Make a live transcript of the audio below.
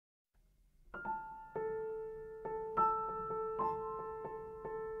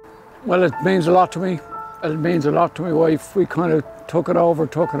Well, it means a lot to me. It means a lot to my wife. We kind of took it over,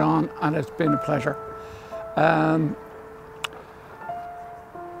 took it on, and it's been a pleasure.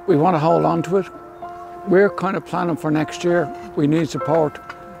 We want to hold on to it. We're kind of planning for next year. We need support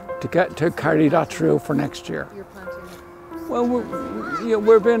to carry that through for next year. You're planting? Well,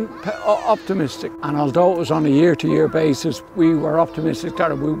 we're being optimistic, and although it was on a year-to-year basis, we were optimistic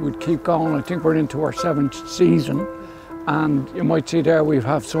that we would keep going. I think we're into our 7th season, and you might see there we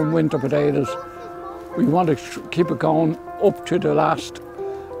have some winter potatoes. We want to keep it going up to the last,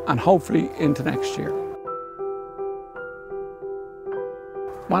 and hopefully into next year.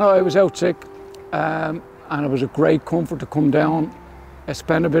 When I was out sick, and it was a great comfort to come down, I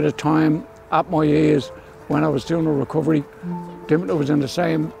spent a bit of time at my ease when I was doing a recovery. Dimitra was in the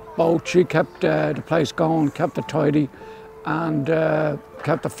same boat. She kept the place going, kept it tidy, and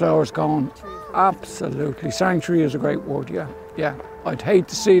kept the flowers going. Absolutely. Sanctuary is a great word, yeah. I'd hate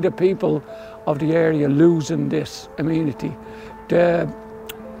to see the people of the area losing this amenity.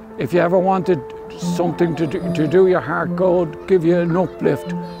 If you ever wanted something to do your heart good, give you an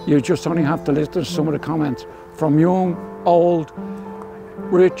uplift, you just only have to listen to some of the comments from young, old,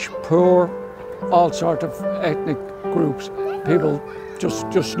 rich, poor, all sorts of ethnic groups. People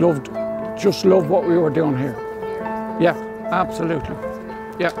just loved what we were doing here. Yeah, absolutely.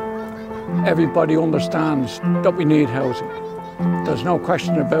 Yeah. Everybody understands that we need housing. There's no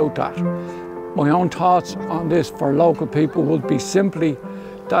question about that. My own thoughts on this for local people would be simply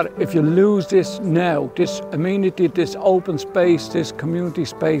that if you lose this now, this amenity, this open space, this community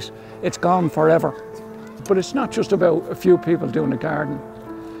space, it's gone forever. But it's not just about a few people doing a garden.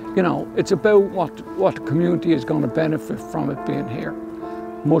 You know, it's about what the community is going to benefit from it being here.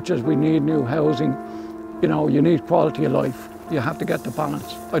 Much as we need new housing, you know, you need quality of life. You have to get the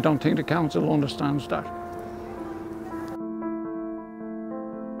balance. I don't think the council understands that.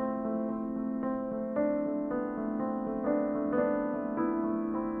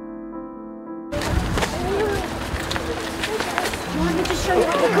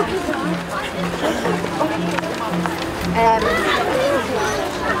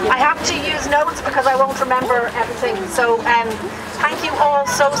 I have to use notes because I won't remember everything. So thank you all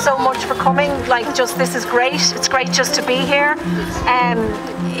so much for coming. This is great. It's great just to be here.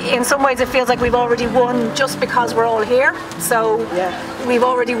 In some ways it feels like we've already won just because we're all here. So we've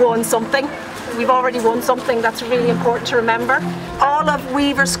already won something. We've already won something that's really important to remember. All of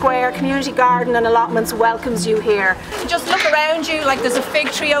Weaver Square Community Garden and Allotments welcomes you here. Just look around you, like there's a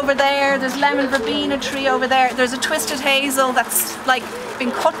fig tree over there, there's lemon verbena tree over there, there's a twisted hazel that's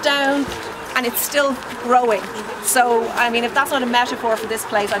been cut down and it's still growing. So, I mean, if that's not a metaphor for this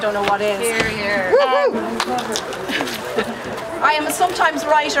place, I don't know what is. Here, here. I am a sometimes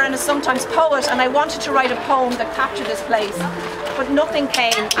writer and a sometimes poet, and I wanted to write a poem that captured this place, but nothing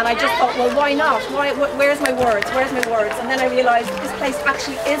came, and I just thought, well, why not? Where's my words? Where's my words? And then I realised this place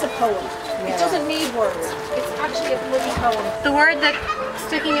actually is a poem. It doesn't need words. It's actually a bloody poem. The word that's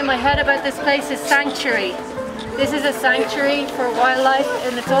sticking in my head about this place is sanctuary. This is a sanctuary for wildlife,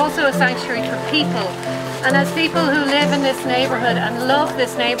 and it's also a sanctuary for people. And as people who live in this neighbourhood and love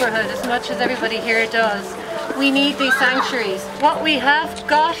this neighbourhood as much as everybody here does, we need these sanctuaries. What we have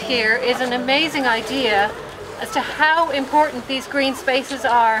got here is an amazing idea as to how important these green spaces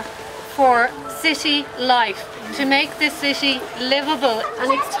are for city life, to make this city livable.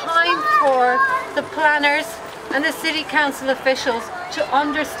 And it's time for the planners and the city council officials to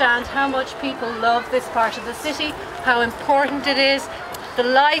understand how much people love this part of the city, how important it is, the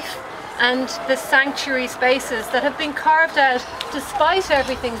life and the sanctuary spaces that have been carved out despite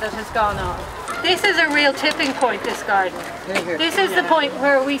everything that has gone on. This is a real tipping point, this garden. This is the point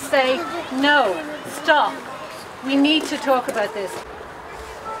where we say, no, stop. We need to talk about this.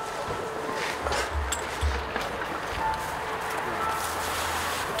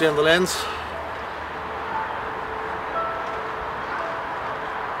 Put down the lens.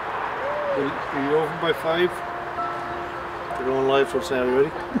 Are you open by 5? We're going live for now. Are you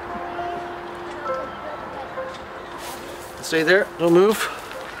ready? Stay there, don't move.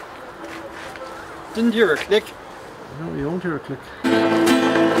 Didn't you hear a click? No, you won't hear a click.